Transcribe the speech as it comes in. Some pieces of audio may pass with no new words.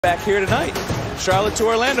Back here tonight. Charlotte to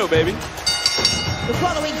Orlando, baby. The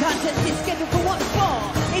following contest is scheduled for one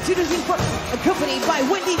fall. Introducing first, accompanied by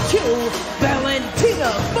Wendy Chu, Valentina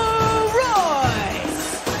Feroz.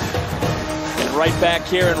 And right back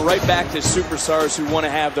here and right back to superstars who want to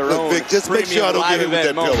have their own Vic, just make sure I don't get hit with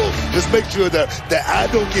that pillow. Just make sure that I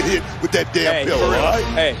don't get hit with that damn pillow, all right?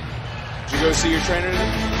 Hey, did you go see your trainer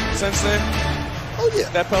since then? Oh, yeah.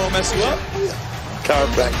 That pillow mess you up? Oh, yeah.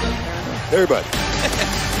 Chiropractor. Everybody.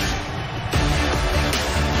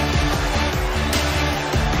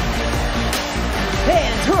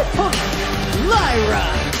 And her opponent, Lyra,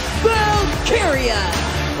 Valkyria.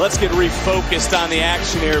 Let's get refocused on the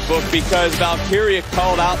action here, Book, because Valkyria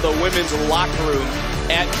called out the women's locker room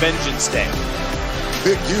at Vengeance Day.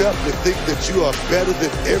 Vic, you have to think that you are better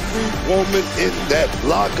than every woman in that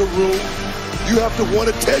locker room. You have to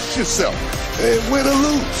want to test yourself and win or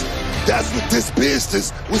lose. That's what this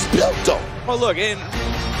business was built on. Well, look, and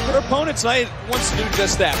her opponent tonight wants to do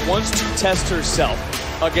just that, wants to test herself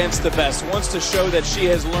against the best, wants to show that she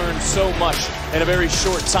has learned so much in a very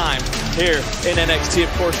short time here in NXT.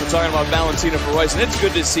 Of course, we're talking about Valentina Feroz, and it's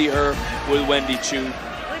good to see her with Wendy Chu.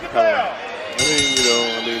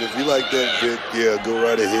 If you like that, Vic, yeah, go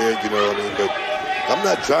right ahead, but I'm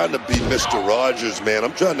not trying to be Mr. Rogers, man.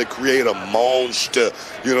 I'm trying to create a monster,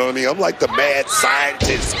 I'm like the mad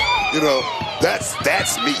scientist,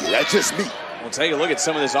 that's me, that's just me. We'll take a look at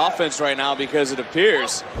some of this offense right now, because it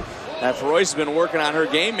appears that Feroz has been working on her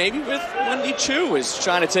game, maybe with Wendy Chu is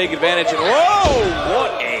trying to take advantage. And whoa,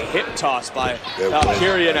 what a hip toss by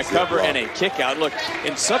Valkyria, and a cover and a kick out. Look,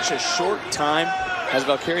 in such a short time, has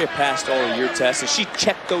Valkyria passed all of your tests? Has she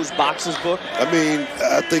checked those boxes, Book? I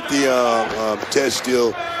think the test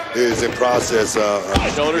still is in process.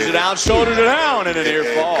 Shoulders are down, and a near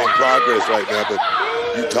fall. In progress right now, but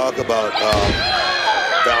you talk about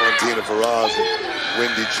Valentina Feroz and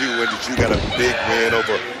Wendy Chu. Wendy Chu got a big win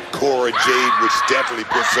over Cora Jade, which definitely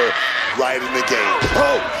puts her right in the game.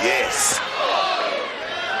 Oh, yes.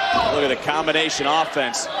 Look at the combination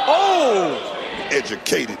offense. Oh!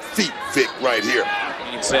 Educated feet, Vic, right here.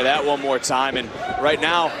 You can say that one more time. And right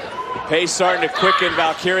now, pace starting to quicken.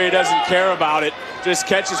 Valkyria doesn't care about it. Just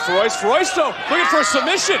catches Feroz. Feroz, though, looking for a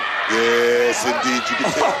submission. Yes, indeed. You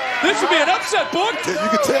can tell. This would be an upset, Book. You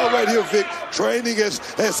can tell right here, Vic. Training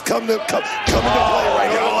has come into play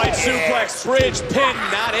right here. Light suplex, bridge, pin,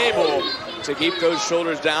 not able to keep those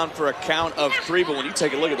shoulders down for a count of 3. But when you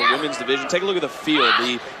take a look at the women's division, take a look at the field,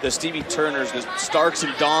 the Stevie Turners, the Starks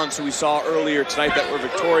and Dawns who we saw earlier tonight that were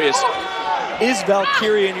victorious. Is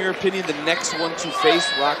Valkyria, in your opinion, the next one to face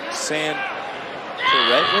Roxanne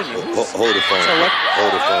Perez? Hold the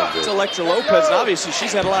phone. It's Elektra Lopez, and obviously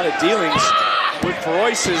she's had a lot of dealings with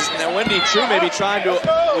Feroz. Now Wendy Chu may be trying to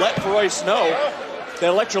let Feroz know that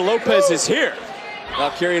Elektra Lopez is here.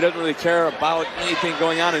 Valkyria doesn't really care about anything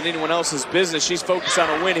going on in anyone else's business. She's focused on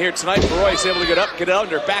a win here tonight. Feroz able to get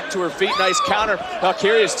under, back to her feet. Nice counter.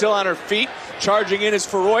 Valkyria is still on her feet. Charging in is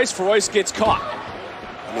Feroz. Feroz gets caught.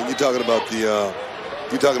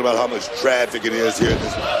 You're talking about how much traffic it is here in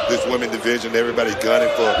this women's division. Everybody gunning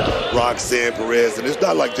for Roxanne Perez, and it's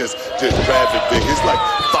not like just traffic thing. It's like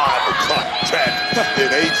 5 o'clock traffic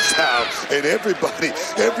in H-Town, and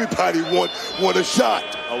everybody want a shot.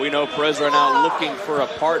 Oh, we know Perez right now looking for a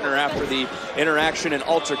partner after the interaction and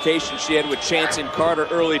altercation she had with Chance and Carter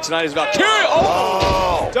early tonight. Is Valkyria.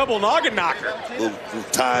 Oh! Double noggin knocker. Little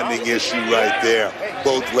timing issue right there.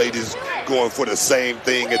 Both ladies going for the same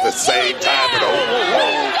thing at the same time. But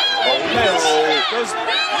those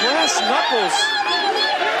brass knuckles.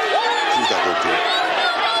 She's not going to do it.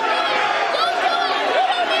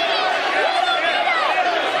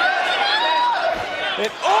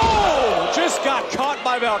 And just got caught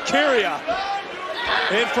by Valkyria.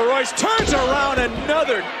 And Feroz turns around,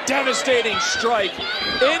 another devastating strike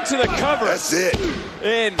into the cover. That's it.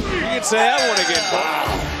 And you can say that one again. Wow.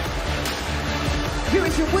 Here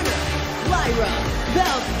is your winner, Lyra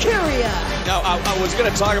Valkyria. Now, I was going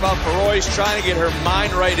to talk about Feroz trying to get her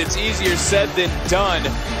mind right. It's easier said than done.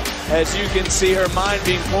 As you can see, her mind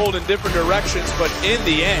being pulled in different directions. But in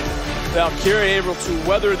the end, Valkyria able to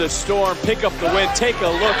weather the storm, pick up the win. Take a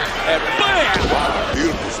look at bam! Wow,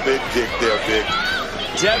 beautiful spin kick there, Vic.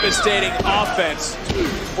 Devastating offense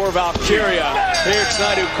for Valkyria here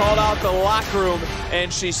tonight, who called out the locker room,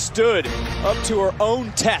 and she stood up to her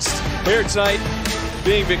own test here tonight,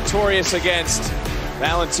 being victorious against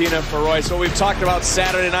Valentina Feroz. What we've talked about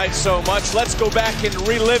Saturday night so much, let's go back and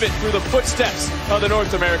relive it through the footsteps of the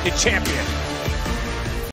North American champion.